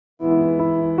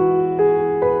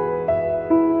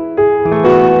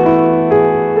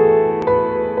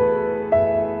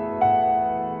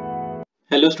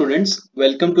students,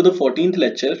 welcome to the 14th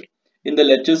lecture in the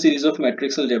lecture series of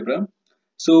matrix algebra.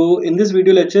 So in this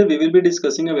video lecture we will be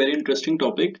discussing a very interesting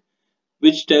topic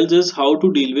which tells us how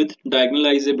to deal with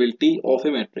diagonalizability of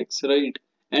a matrix, right?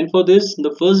 And for this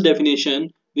the first definition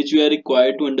which we are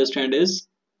required to understand is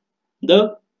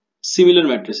the similar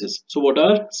matrices. So what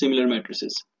are similar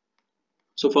matrices?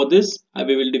 So for this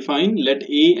we will define, let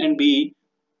A and B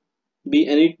be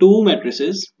any two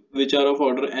matrices which are of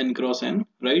order n cross n,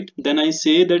 right? Then I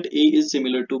say that A is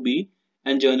similar to B,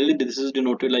 and generally this is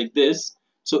denoted like this.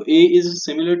 So A is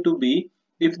similar to B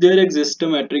if there exists a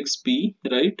matrix P,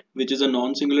 right, which is a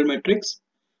non-singular matrix,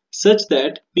 such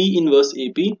that P inverse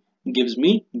AP gives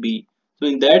me B. So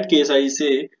in that case I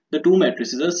say the two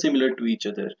matrices are similar to each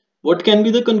other. What can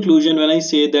be the conclusion when I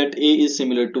say that A is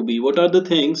similar to B? What are the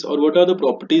things or what are the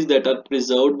properties that are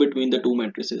preserved between the two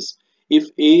matrices? If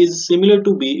A is similar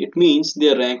to B, it means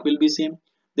their rank will be same,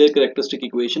 their characteristic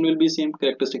equation will be same,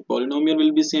 characteristic polynomial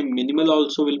will be same, minimal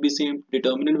also will be same,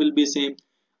 determinant will be same,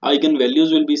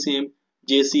 eigenvalues will be same,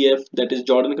 JCF, that is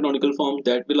Jordan canonical form,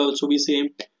 that will also be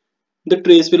same, the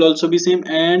trace will also be same,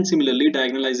 and similarly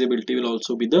diagonalizability will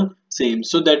also be the same.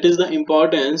 So that is the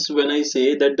importance when I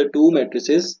say that the two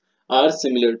matrices are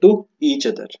similar to each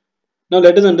other. Now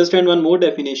let us understand one more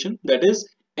definition, that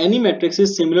is any matrix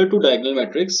is similar to diagonal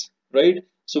matrix, right?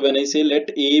 So when I say let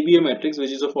A be a matrix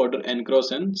which is of order n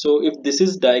cross n, so if this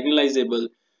is diagonalizable,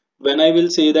 when I will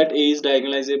say that A is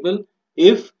diagonalizable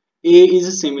if A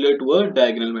is similar to a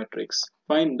diagonal matrix.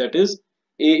 Fine, that is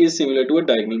A is similar to a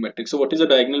diagonal matrix. So what is a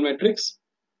diagonal matrix?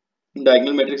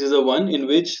 Diagonal matrix is a one in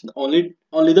which only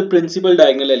the principal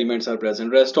diagonal elements are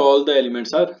present, rest all the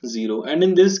elements are zero, and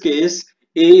in this case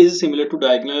A is similar to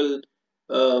diagonal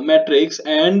matrix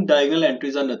and diagonal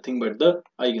entries are nothing but the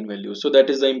eigenvalues. So that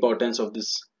is the importance of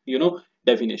this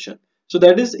definition. So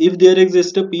that is if there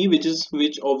exists a P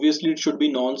which obviously it should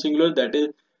be non-singular, that is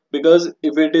because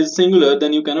if it is singular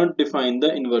then you cannot define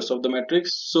the inverse of the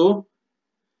matrix. So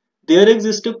there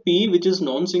exists a P which is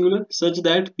non-singular such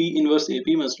that P inverse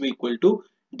AP must be equal to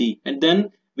D, and then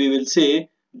we will say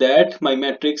that my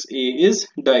matrix A is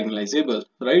diagonalizable,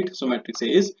 right? So matrix A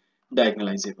is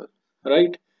diagonalizable,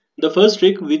 right? The first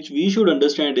trick which we should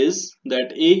understand is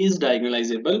that A is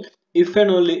diagonalizable if and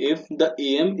only if the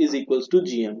AM is equals to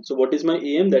GM. So what is my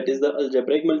AM? That is the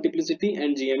algebraic multiplicity,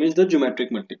 and GM is the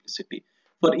geometric multiplicity.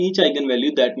 For each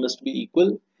eigenvalue that must be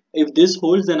equal. If this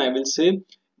holds, then I will say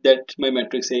that my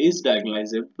matrix A is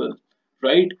diagonalizable,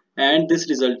 right? And this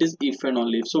result is if and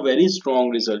only if. So very strong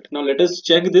result. Now let us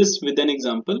check this with an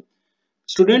example.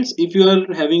 Students, if you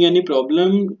are having any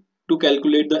problem to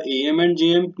calculate the AM and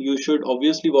GM, you should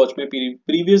obviously watch my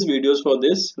previous videos for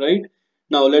this, right?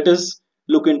 Now let us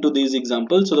look into these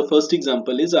examples. So the first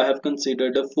example is I have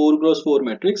considered a 4 cross 4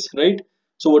 matrix, right?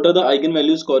 So what are the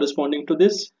eigenvalues corresponding to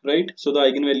this, right? So the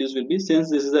eigenvalues will be, since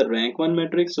this is a rank 1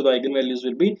 matrix, so the eigenvalues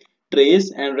will be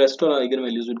trace and rest all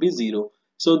eigenvalues will be 0.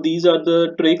 So these are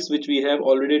the tricks which we have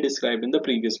already described in the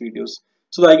previous videos.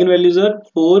 So the eigenvalues are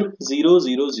 4, 0,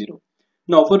 0, 0.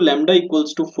 Now for lambda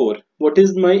equals to 4, what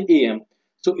is my AM?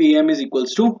 So AM is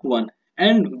equals to 1,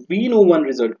 and we know one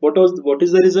result. What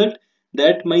is the result?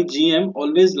 That my GM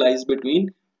always lies between,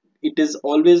 it is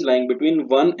always lying between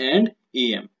 1 and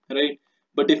AM, right?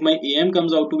 But if my AM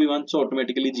comes out to be 1, so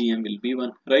automatically GM will be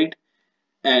 1, right?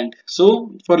 And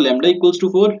so for lambda equals to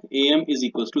 4, AM is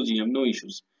equals to GM, no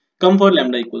issues. Come for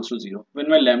lambda equals to 0. When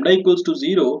my lambda equals to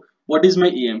 0, what is my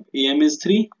AM? AM is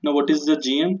 3. Now what is the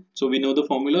GM? So we know the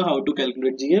formula how to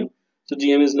calculate GM. So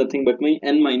GM is nothing but my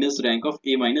n minus rank of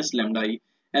A minus lambda I,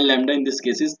 and lambda in this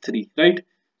case is 3, right?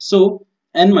 So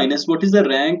n minus, what is the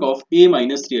rank of A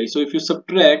minus 3i? So if you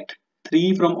subtract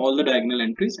 3 from all the diagonal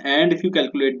entries and if you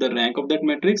calculate the rank of that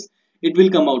matrix, it will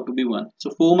come out to be 1.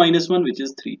 So 4 minus 1, which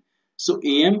is 3. So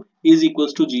AM is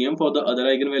equals to GM for the other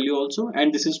eigenvalue also,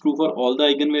 and this is true for all the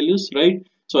eigenvalues, right?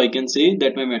 So I can say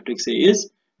that my matrix A is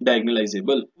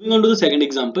diagonalizable. Moving on to the second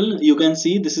example, you can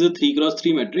see this is a 3 cross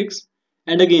 3 matrix,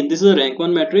 and again this is a rank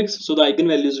 1 matrix, so the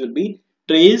eigenvalues will be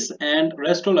trace and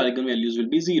rest all eigenvalues will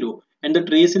be 0, and the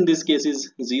trace in this case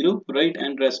is 0, right,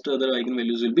 and rest other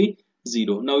eigenvalues will be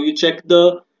 0. Now you check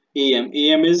the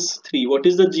AM is 3. What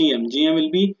is the GM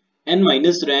will be n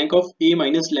minus rank of A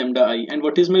minus lambda I, and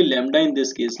what is my lambda in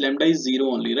this case? Lambda is 0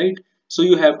 only, right? So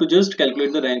you have to just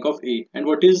calculate the rank of A, and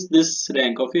what is this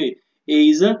rank of A? A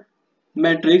is a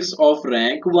matrix of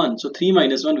rank 1, so 3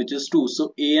 minus 1, which is 2.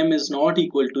 So AM is not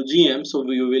equal to GM, so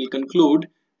we will conclude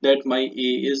that my A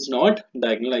is not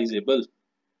diagonalizable.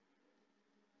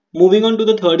 Moving on to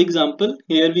the third example,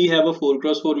 here we have a 4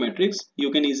 cross 4 matrix.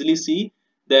 You can easily see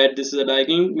that this is a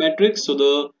diagonal matrix, so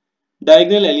the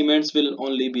diagonal elements will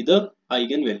only be the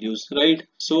eigenvalues, right?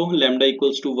 So lambda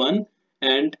equals to 1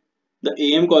 and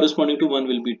the am corresponding to 1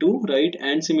 will be 2, right?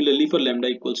 And similarly for lambda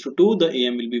equals to 2, the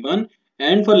am will be 1,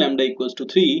 and for lambda equals to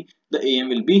 3, the am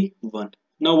will be 1.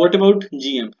 Now what about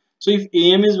gm? So if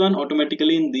am is 1,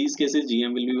 automatically in these cases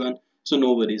gm will be 1, so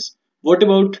no worries. What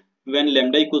about when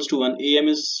lambda equals to 1, am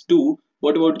is 2,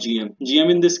 what about gm?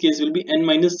 Gm in this case will be n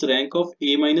minus rank of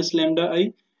a minus lambda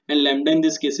I, and lambda in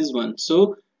this case is 1,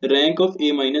 so rank of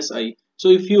a minus I. So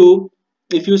if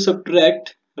you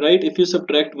subtract, right, if you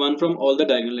subtract 1 from all the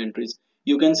diagonal entries,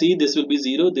 you can see this will be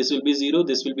 0, this will be 0,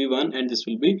 this will be 1, and this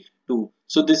will be 2.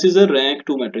 So this is a rank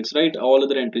 2 matrix, right? All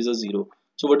other entries are 0.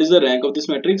 So what is the rank of this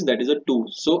matrix? That is a 2.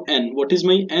 So n, what is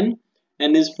my n?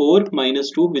 N is 4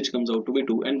 minus 2, which comes out to be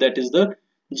 2, and that is the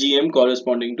gm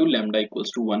corresponding to lambda equals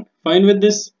to 1. Fine with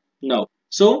this? Now,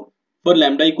 so for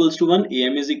lambda equals to 1,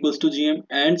 am is equals to gm,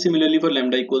 and similarly for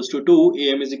lambda equals to 2,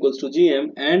 am is equals to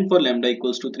gm, and for lambda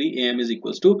equals to 3, am is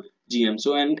equals to gm.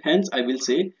 So and hence I will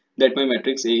say that my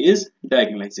matrix A is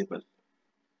diagonalizable.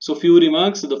 So few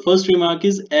remarks. The first remark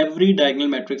is every diagonal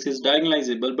matrix is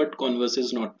diagonalizable, but converse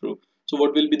is not true. So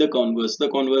what will be the converse? The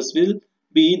converse will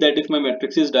be that if my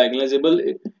matrix is diagonalizable,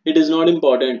 it is not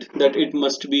important that it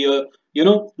must be a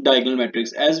diagonal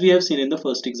matrix, as we have seen in the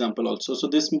first example also. So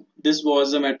this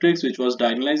was a matrix which was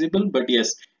diagonalizable, but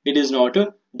yes, it is not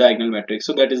a diagonal matrix.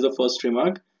 So that is the first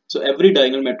remark. So every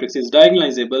diagonal matrix is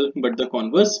diagonalizable, but the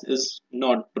converse is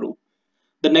not true.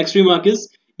 The next remark is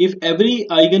if every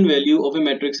eigenvalue of a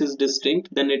matrix is distinct,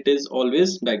 then it is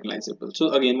always diagonalizable.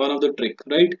 So again, one of the trick,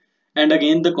 right? And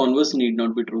again, the converse need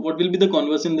not be true. What will be the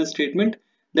converse in this statement?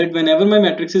 That whenever my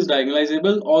matrix is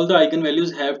diagonalizable, all the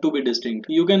eigenvalues have to be distinct.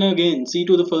 You can again see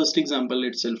to the first example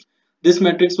itself. This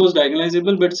matrix was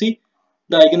diagonalizable, but see,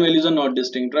 the eigenvalues are not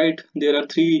distinct, right? There are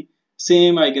three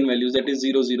same eigenvalues, that is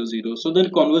 0, 0, 0. So the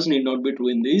converse need not be true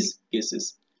in these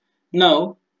cases.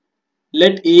 Now,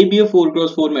 let A be a 4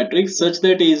 cross 4 matrix such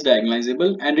that A is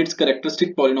diagonalizable and its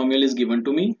characteristic polynomial is given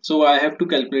to me. So I have to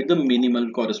calculate the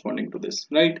minimal corresponding to this,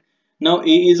 right? Now A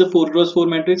is a 4 cross 4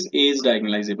 matrix, A is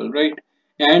diagonalizable, right?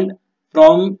 And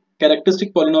from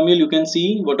characteristic polynomial you can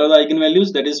see what are the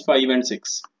eigenvalues, that is 5 and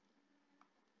 6.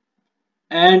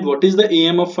 And what is the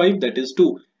AM of 5? That is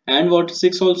 2. And what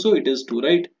 6 also? It is 2,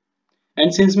 right?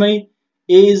 And since my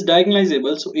A is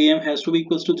diagonalizable, so AM has to be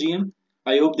equals to GM.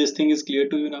 I hope this thing is clear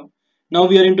to you now. Now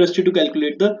we are interested to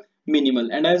calculate the minimal,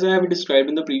 and as I have described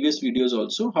in the previous videos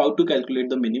also how to calculate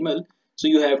the minimal. So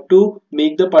you have to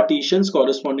make the partitions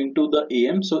corresponding to the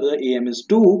AM. So the AM is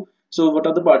 2. So what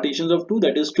are the partitions of 2?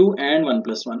 That is 2 and 1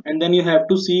 plus 1. And then you have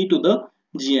to see to the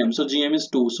GM. So GM is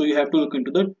 2. So you have to look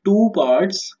into the two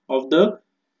parts of the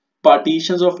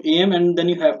partitions of AM, and then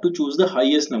you have to choose the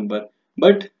highest number.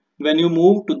 But when you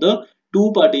move to the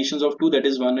two partitions of 2, that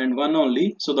is 1 and 1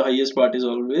 only, so the highest part is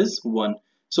always 1.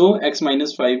 So x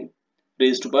minus 5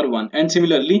 raised to power 1, and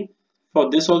similarly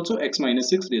for this also x minus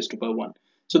 6 raised to power 1.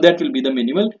 So that will be the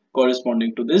minimal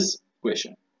corresponding to this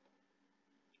question.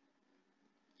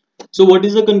 So what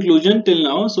is the conclusion till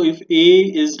now? So if A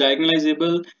is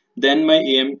diagonalizable, then my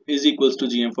AM is equals to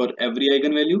GM for every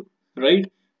eigenvalue,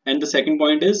 right? And the second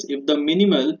point is if the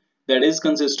minimal, that is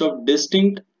consists of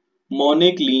distinct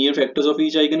monic linear factors of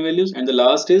each eigenvalues, and the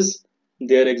last is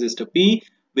there exists a P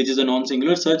which is a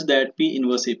non-singular such that P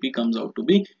inverse AP comes out to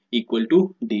be equal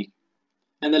to D.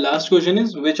 And the last question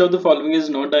is which of the following is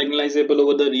not diagonalizable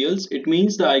over the reals? It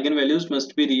means the eigenvalues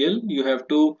must be real. You have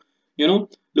to,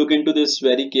 look into this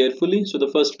very carefully. So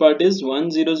the first part is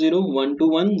 1, 0, 0, 1, 2,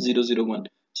 1, 0, 0, 1.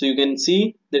 So you can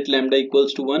see that lambda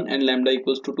equals to 1 and lambda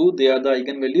equals to 2. They are the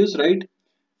eigenvalues, right?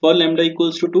 For lambda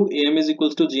equals to 2, AM is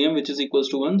equals to GM, which is equals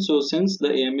to 1. So since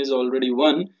the AM is already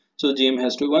 1, so GM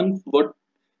has to be 1. What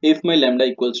if my lambda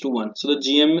equals to 1? So the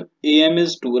GM AM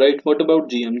is 2, right? What about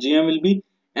GM? GM will be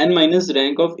n minus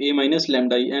rank of A minus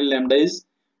lambda I, and lambda is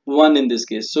 1 in this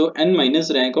case. So n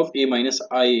minus rank of A minus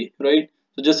I, right?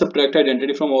 So just subtract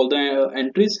identity from all the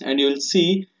entries and you will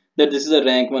see that this is a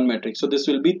rank 1 matrix. So this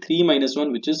will be 3 minus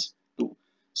 1, which is 2.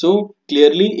 So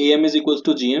clearly AM is equals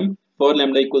to GM for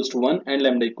lambda equals to 1 and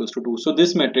lambda equals to 2. So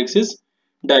this matrix is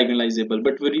diagonalizable,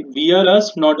 but we are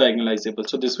asked not diagonalizable.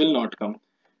 So this will not come.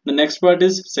 The next part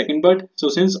is second part. So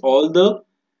since all the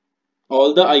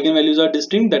eigenvalues are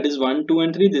distinct, that is 1, 2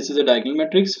 and 3, this is a diagonal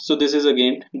matrix, so this is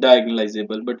again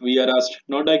diagonalizable, but we are asked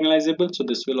not diagonalizable, so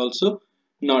this will also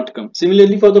not come.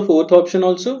 Similarly for the fourth option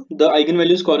also, the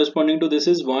eigenvalues corresponding to this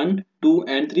is 1, 2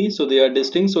 and 3, so they are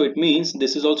distinct, so it means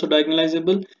this is also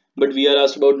diagonalizable, but we are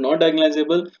asked about not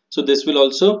diagonalizable, so this will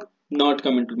also not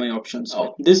come into my options.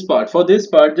 Oh. This part, for this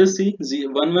part, just see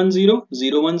 1 1 0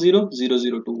 0 1 0 0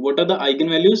 0 2. What are the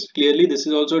eigenvalues? Clearly this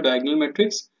is also a diagonal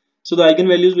matrix, so the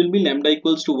eigenvalues will be lambda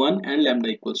equals to 1 and lambda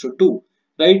equals to 2,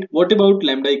 right? What about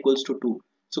lambda equals to 2?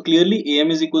 So clearly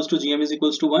am is equals to gm is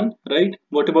equals to 1, right?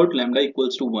 What about lambda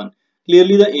equals to 1?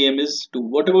 Clearly the am is 2.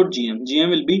 What about gm? Gm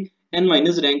will be n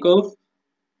minus rank of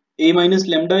a minus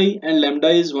lambda I, and lambda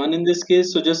is 1 in this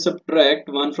case, so just subtract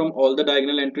 1 from all the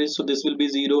diagonal entries. So this will be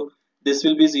 0, this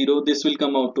will be 0, this will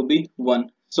come out to be 1.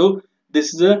 So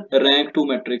this is a rank 2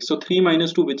 matrix, so 3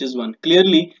 minus 2, which is 1.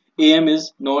 Clearly am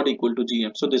is not equal to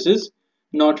gm, so this is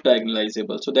not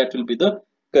diagonalizable, so that will be the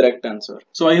correct answer.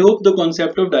 So I hope the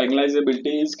concept of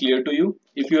diagonalizability is clear to you.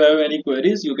 If you have any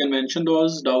queries, you can mention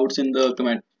those doubts in the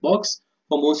comment box.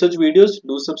 For more such videos,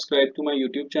 do subscribe to my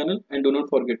YouTube channel and do not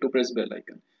forget to press bell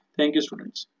icon. Thank you,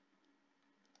 students.